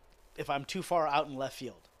I'm too far out in left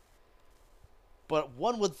field. But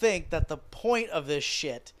one would think that the point of this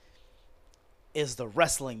shit is the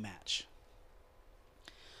wrestling match.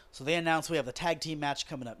 So they announced we have the tag team match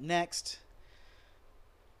coming up next.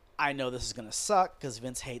 I know this is going to suck because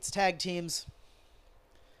Vince hates tag teams.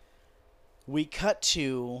 we cut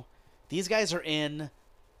to these guys are in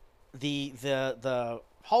the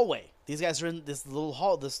hallway. These guys are in this little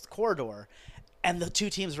hall, this corridor, and the two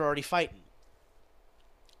teams are already fighting.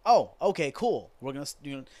 Oh, okay, cool.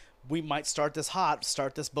 We might start this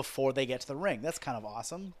before they get to the ring. That's kind of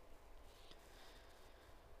awesome.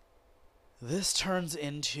 This turns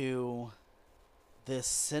into this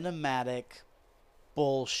cinematic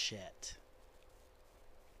bullshit.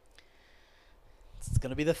 It's going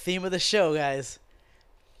to be the theme of the show, guys.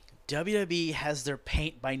 WWE has their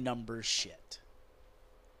paint by numbers shit.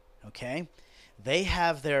 Okay? They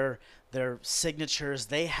have their signatures,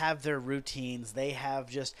 they have their routines, they have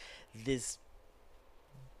just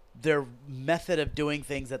their method of doing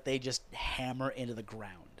things that they just hammer into the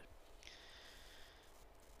ground.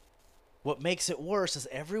 What makes it worse is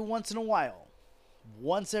every once in a while,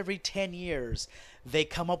 once every 10 years, they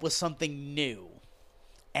come up with something new.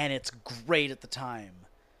 And it's great at the time.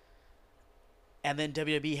 And then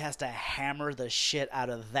WWE has to hammer the shit out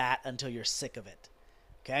of that until you're sick of it.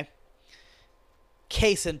 Okay?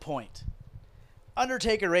 Case in point.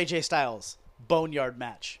 Undertaker AJ Styles, Boneyard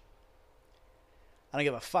match. I don't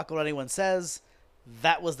give a fuck what anyone says.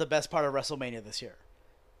 That was the best part of WrestleMania this year.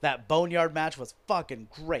 That Boneyard match was fucking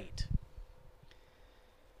great.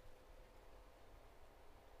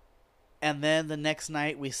 And then the next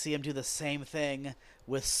night, we see him do the same thing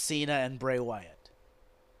with Cena and Bray Wyatt.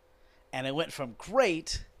 And it went from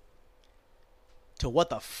great to what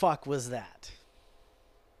the fuck was that?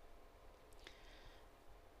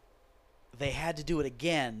 They had to do it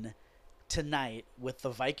again tonight with the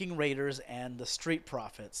Viking Raiders and the Street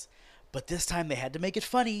Profits. But this time they had to make it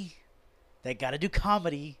funny. They got to do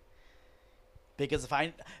comedy. Because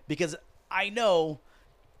I know...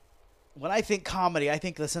 When I think comedy, I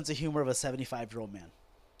think the sense of humor of a 75-year-old man.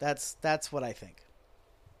 That's what I think.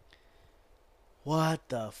 What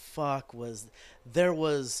the fuck was... There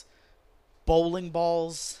was bowling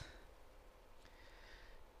balls.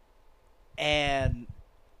 And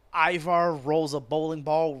Ivar rolls a bowling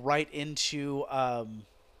ball right into... can't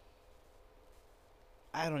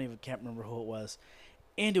remember who it was.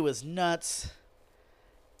 Into his nuts.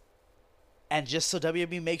 And just so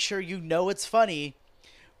WB makes sure you know it's funny...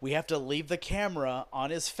 We have to leave the camera on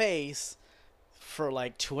his face for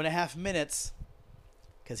like 2.5 minutes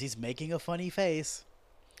because he's making a funny face.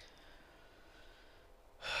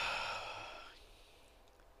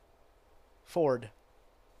 Ford.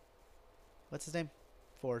 What's his name?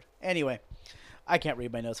 Ford. Anyway, I can't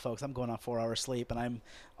read my notes, folks. I'm going on 4 hours sleep and I'm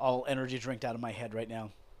all energy drinked out of my head right now.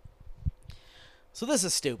 So this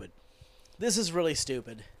is stupid. This is really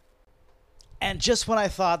stupid. And just when I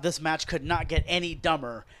thought this match could not get any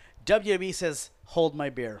dumber, WWE says, hold my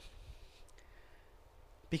beer.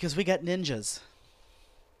 Because we got ninjas.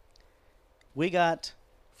 We got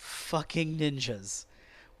fucking ninjas.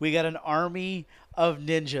 We got an army of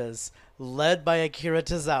ninjas led by Akira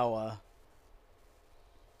Tozawa.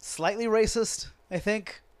 Slightly racist, I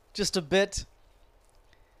think. Just a bit.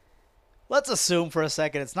 Let's assume for a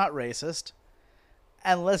second it's not racist.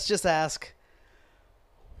 And let's just ask...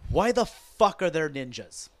 Why the fuck are there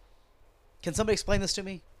ninjas? Can somebody explain this to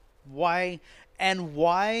me? Why? And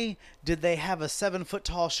why did they have a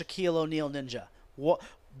 7-foot-tall Shaquille O'Neal ninja?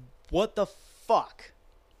 What the fuck?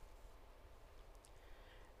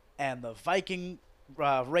 And the Viking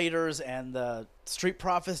Raiders and the Street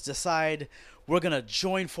Profits decide we're going to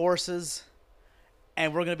join forces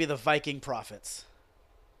and we're going to be the Viking Profits.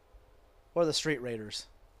 Or the Street Raiders.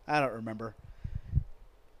 I don't remember.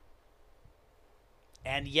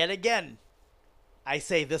 And yet again, I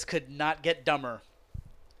say this could not get dumber.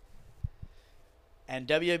 And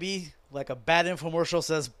WB, like a bad infomercial,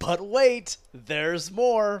 says, but wait, there's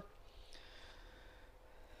more.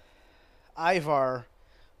 Ivar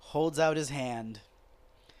holds out his hand,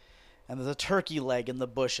 and there's a turkey leg in the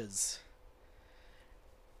bushes.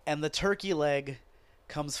 And the turkey leg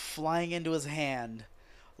comes flying into his hand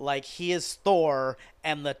like he is Thor,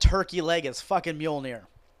 and the turkey leg is fucking Mjolnir.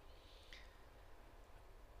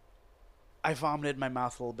 I vomited in my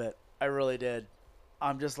mouth a little bit. I really did.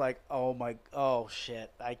 I'm just like, oh shit.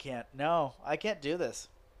 I can't do this.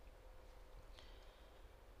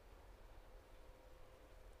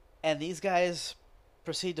 And these guys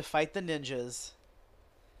proceed to fight the ninjas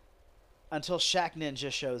until Shaq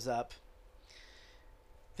Ninja shows up.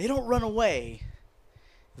 They don't run away.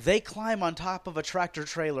 They climb on top of a tractor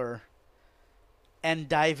trailer and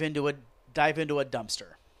dive into a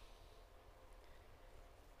dumpster.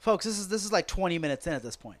 Folks, this is like 20 minutes in at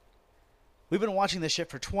this point. We've been watching this shit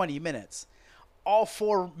for 20 minutes. All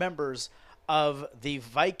 4 members of the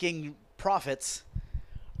Viking Profits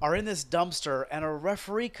are in this dumpster, and a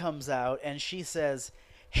referee comes out and she says,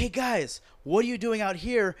 "Hey guys, what are you doing out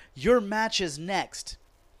here? Your match is next."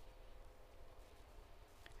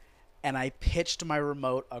 And I pitched my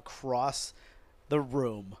remote across the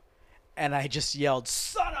room and I just yelled,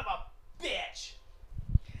 "Son of a bitch!"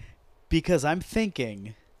 Because I'm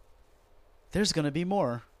thinking there's going to be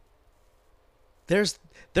more.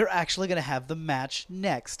 They're actually going to have the match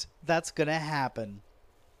next. That's going to happen.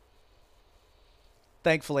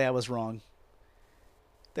 Thankfully, I was wrong.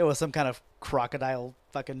 There was some kind of crocodile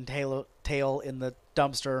fucking tail in the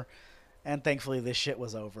dumpster, and thankfully this shit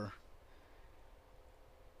was over.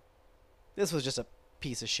 This was just a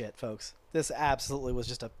piece of shit, folks. This absolutely was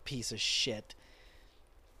just a piece of shit.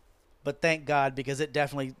 But thank God, because it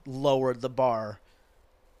definitely lowered the bar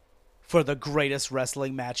for the greatest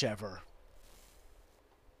wrestling match ever.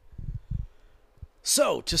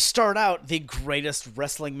 So, to start out the greatest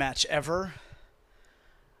wrestling match ever,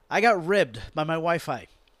 I got ribbed by my Wi-Fi.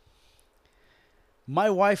 My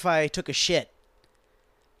Wi-Fi took a shit.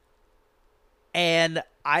 And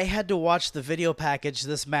I had to watch the video package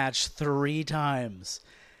this match 3 times.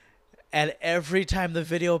 And every time the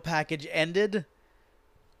video package ended,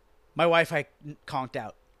 my Wi-Fi conked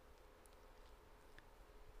out.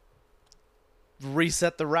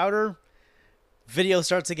 Reset the router. Video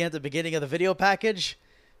starts again at the beginning of the video package.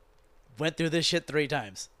 Went through this shit 3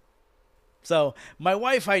 times. So, my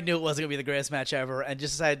Wi-Fi knew it wasn't going to be the greatest match ever and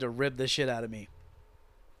just decided to rib the shit out of me.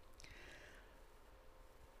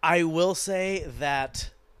 I will say that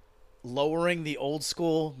lowering the old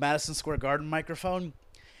school Madison Square Garden microphone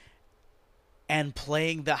and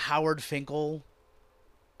playing the Howard Finkel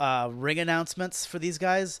ring announcements for these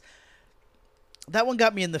guys, that one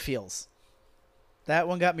got me in the feels. That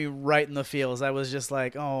one got me right in the feels. I was just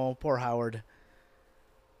like, oh, poor Howard.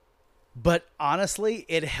 But honestly,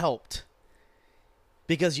 it helped.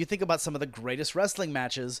 Because you think about some of the greatest wrestling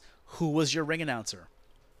matches, who was your ring announcer?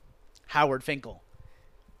 Howard Finkel.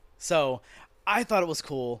 So, I thought it was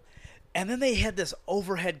cool. And then they had this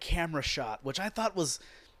overhead camera shot, which I thought was...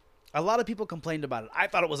 A lot of people complained about it. I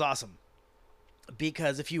thought it was awesome.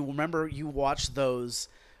 Because if you remember, you watched those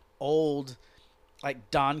old,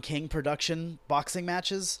 like, Don King production boxing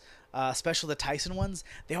matches, especially the Tyson ones,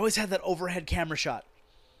 they always had that overhead camera shot.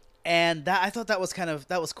 And that I thought that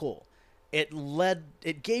was cool.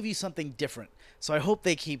 It gave you something different. So I hope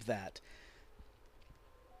they keep that.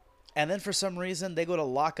 And then for some reason, they go to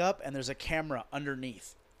lock up and there's a camera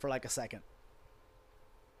underneath for like a second.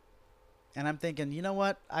 And I'm thinking, you know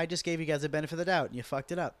what? I just gave you guys the benefit of the doubt and you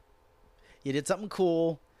fucked it up. You did something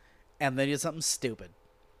cool and then you did something stupid.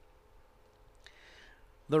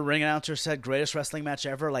 The ring announcer said greatest wrestling match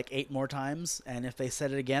ever like 8 more times. And if they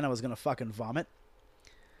said it again, I was going to fucking vomit.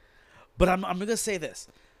 But I'm going to say this.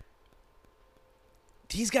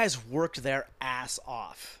 These guys worked their ass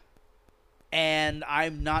off. And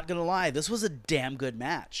I'm not going to lie, this was a damn good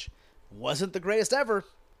match. Wasn't the greatest ever.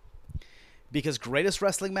 Because greatest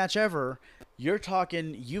wrestling match ever, you're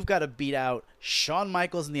talking, you've got to beat out Shawn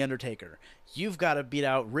Michaels and The Undertaker. You've got to beat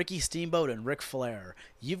out Ricky Steamboat and Ric Flair.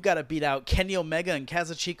 You've got to beat out Kenny Omega and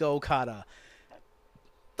Kazuchika Okada.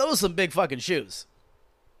 Those are some big fucking shoes.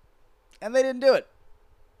 And they didn't do it.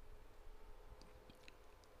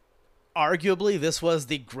 Arguably, this was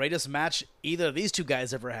the greatest match either of these two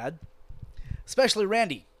guys ever had. Especially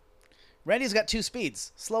Randy. Randy's got 2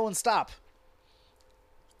 speeds. Slow and stop.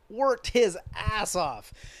 Worked his ass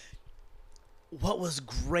off. What was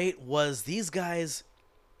great was these guys...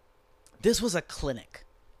 This was a clinic.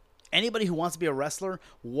 Anybody who wants to be a wrestler,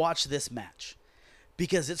 watch this match.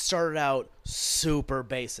 Because it started out super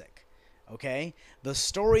basic. Okay? The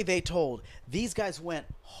story they told. These guys went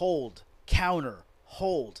hold, counter,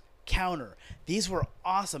 hold, counter. These were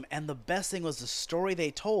awesome. And the best thing was the story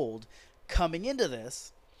they told coming into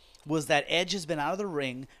this was that Edge has been out of the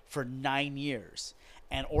ring for 9 years.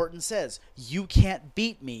 And Orton says, you can't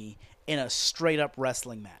beat me in a straight-up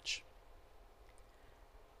wrestling match.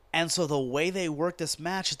 And so the way they worked this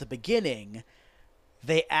match at the beginning,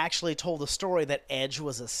 they actually told the story that Edge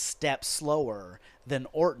was a step slower than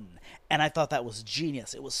Orton. And I thought that was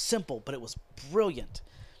genius. It was simple, but it was brilliant.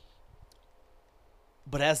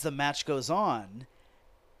 But as the match goes on,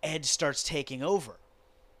 Edge starts taking over.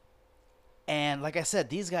 And like I said,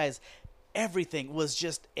 these guys... Everything was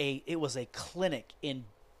just it was a clinic in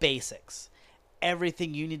basics.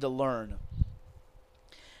 Everything you need to learn.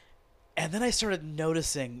 And then I started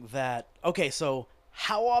noticing that, okay, so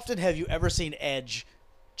how often have you ever seen Edge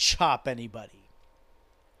chop anybody?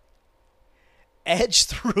 Edge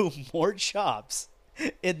threw more chops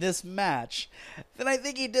in this match than I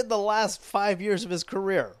think he did the last 5 years of his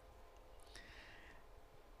career.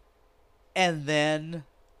 And then,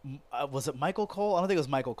 was it Michael Cole? I don't think it was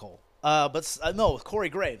Michael Cole. But no, it was Corey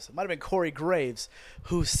Graves. It might have been Corey Graves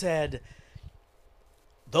who said,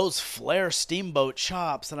 those Flair Steamboat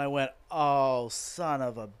chops. And I went, oh, son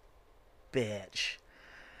of a bitch.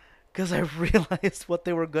 Because I realized what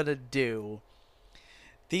they were going to do.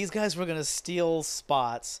 These guys were going to steal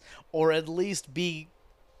spots, or at least be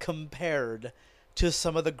compared to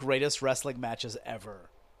some of the greatest wrestling matches ever.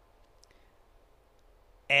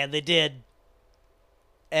 And they did.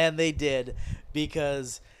 And they did.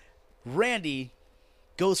 Because Randy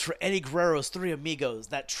goes for Eddie Guerrero's Three Amigos,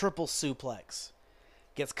 that triple suplex.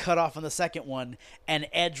 Gets cut off on the second one, and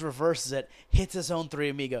Edge reverses it, hits his own Three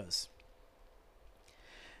Amigos.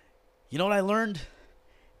 You know what I learned?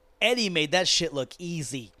 Eddie made that shit look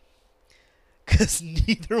easy. Because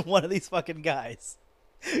neither one of these fucking guys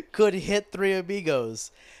could hit Three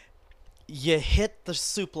Amigos. You hit the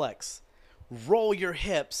suplex, roll your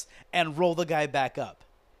hips, and roll the guy back up.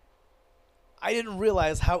 I didn't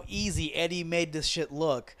realize how easy Eddie made this shit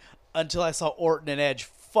look until I saw Orton and Edge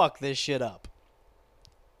fuck this shit up.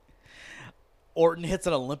 Orton hits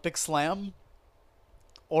an Olympic slam.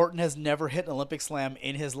 Orton has never hit an Olympic slam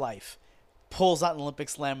in his life. Pulls out an Olympic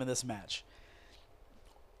slam in this match.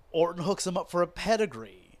 Orton hooks him up for a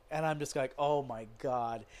pedigree. And I'm just like, oh my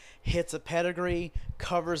God. Hits a pedigree,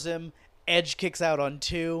 covers him. Edge kicks out on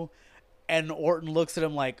 2. And Orton looks at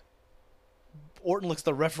him like, Orton looks at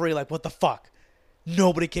the referee like, what the fuck?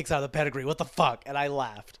 Nobody kicks out of the pedigree. What the fuck? And I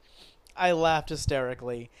laughed. I laughed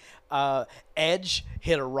hysterically. Edge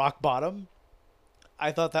hit a rock bottom.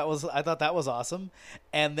 I thought that was awesome.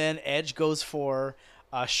 And then Edge goes for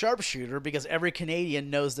a sharpshooter because every Canadian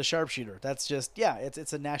knows the sharpshooter. That's just, yeah,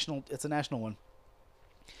 it's a national one.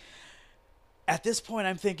 At this point,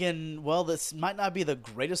 I'm thinking, well, this might not be the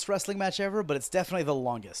greatest wrestling match ever, but it's definitely the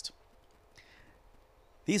longest.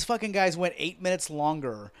 These fucking guys went 8 minutes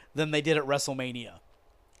longer than they did at WrestleMania.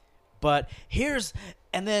 But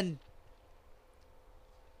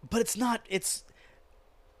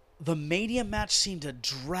the Mania match seemed to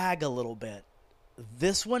drag a little bit.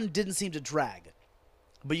 This one didn't seem to drag.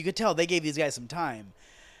 But you could tell they gave these guys some time.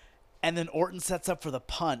 And then Orton sets up for the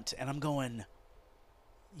punt, and I'm going,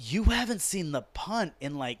 you haven't seen the punt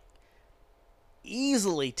in like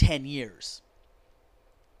easily 10 years.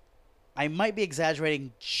 I might be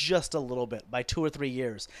exaggerating just a little bit by 2 or 3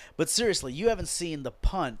 years. But seriously, you haven't seen the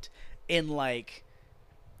punt in like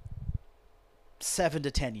 7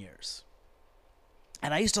 to 10 years.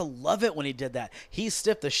 And I used to love it when he did that. He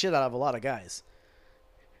stiffed the shit out of a lot of guys.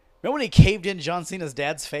 Remember when he caved in John Cena's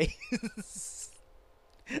dad's face?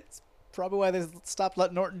 It's probably why they stopped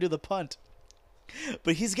letting Orton do the punt.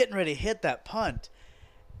 But he's getting ready to hit that punt.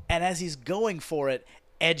 And as he's going for it,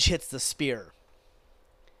 Edge hits the spear.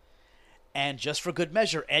 And just for good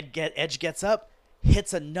measure, Edge gets up,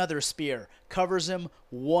 hits another spear, covers him,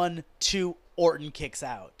 1, 2, Orton kicks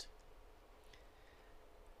out.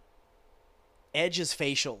 Edge's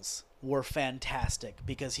facials were fantastic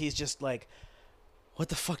because he's just like, what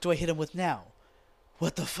the fuck do I hit him with now?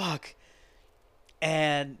 What the fuck?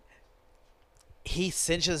 And he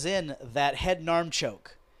cinches in that head and arm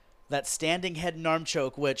choke, that standing head and arm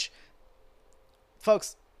choke, which,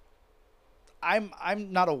 folks, I'm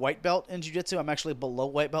not a white belt in jiu-jitsu. I'm actually below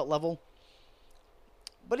white belt level.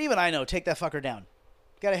 But even I know, take that fucker down.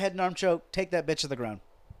 Got a head and arm choke, take that bitch to the ground.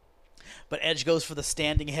 But Edge goes for the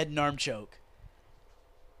standing head and arm choke.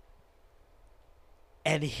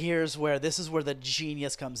 And this is where the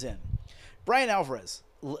genius comes in. Brian Alvarez,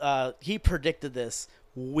 he predicted this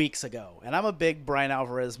weeks ago, and I'm a big Brian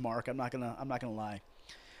Alvarez mark. I'm not gonna lie.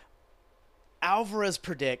 Alvarez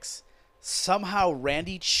predicts somehow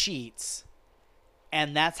Randy cheats,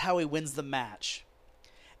 and that's how he wins the match.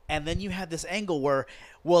 And then you have this angle where,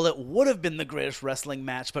 well, it would have been the greatest wrestling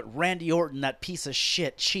match, but Randy Orton, that piece of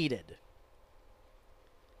shit, cheated.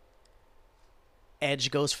 Edge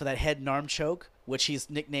goes for that head and arm choke, which he's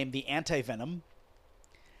nicknamed the Anti-Venom.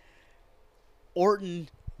 Orton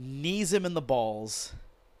knees him in the balls.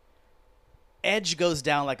 Edge goes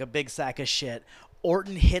down like a big sack of shit.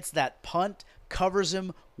 Orton hits that punt, covers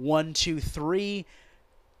him, 1, 2, 3,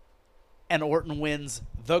 and Orton wins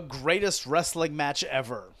the greatest wrestling match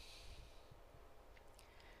ever.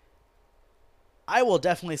 I will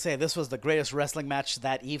definitely say this was the greatest wrestling match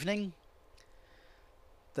that evening.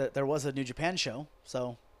 There was a New Japan show,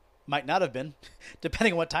 so might not have been.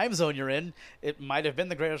 Depending on what time zone you're in, it might have been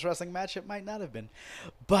the greatest wrestling match. It might not have been.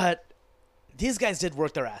 But these guys did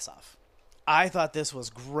work their ass off. I thought this was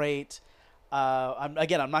great. I'm not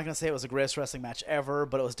going to say it was the greatest wrestling match ever,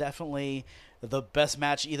 but it was definitely the best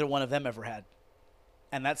match either one of them ever had.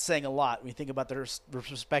 And that's saying a lot when you think about their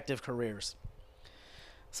respective careers.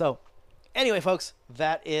 So, anyway, folks,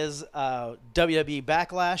 that is WWE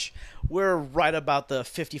Backlash. We're right about the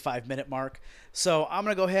 55-minute mark. So I'm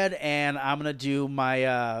going to go ahead and I'm going to do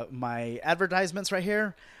my my advertisements right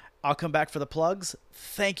here. I'll come back for the plugs.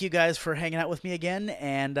 Thank you guys for hanging out with me again,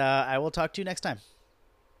 and I will talk to you next time.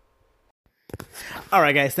 All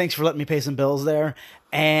right, guys, thanks for letting me pay some bills there.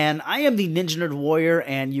 And I am the Ninja Nerd Warrior,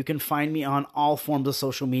 and you can find me on all forms of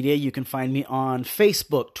social media. You can find me on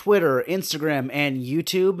Facebook, Twitter, Instagram, and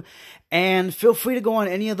YouTube. And feel free to go on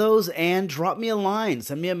any of those and drop me a line.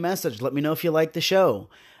 Send me a message. Let me know if you like the show.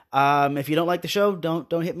 If you don't like the show,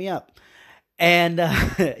 don't hit me up. And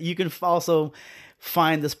you can also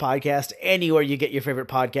find this podcast anywhere you get your favorite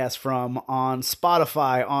podcast from, on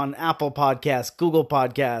Spotify, on Apple Podcasts, Google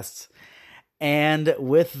Podcasts. And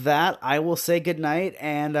with that, I will say goodnight,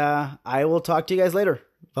 and I will talk to you guys later.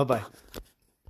 Bye-bye.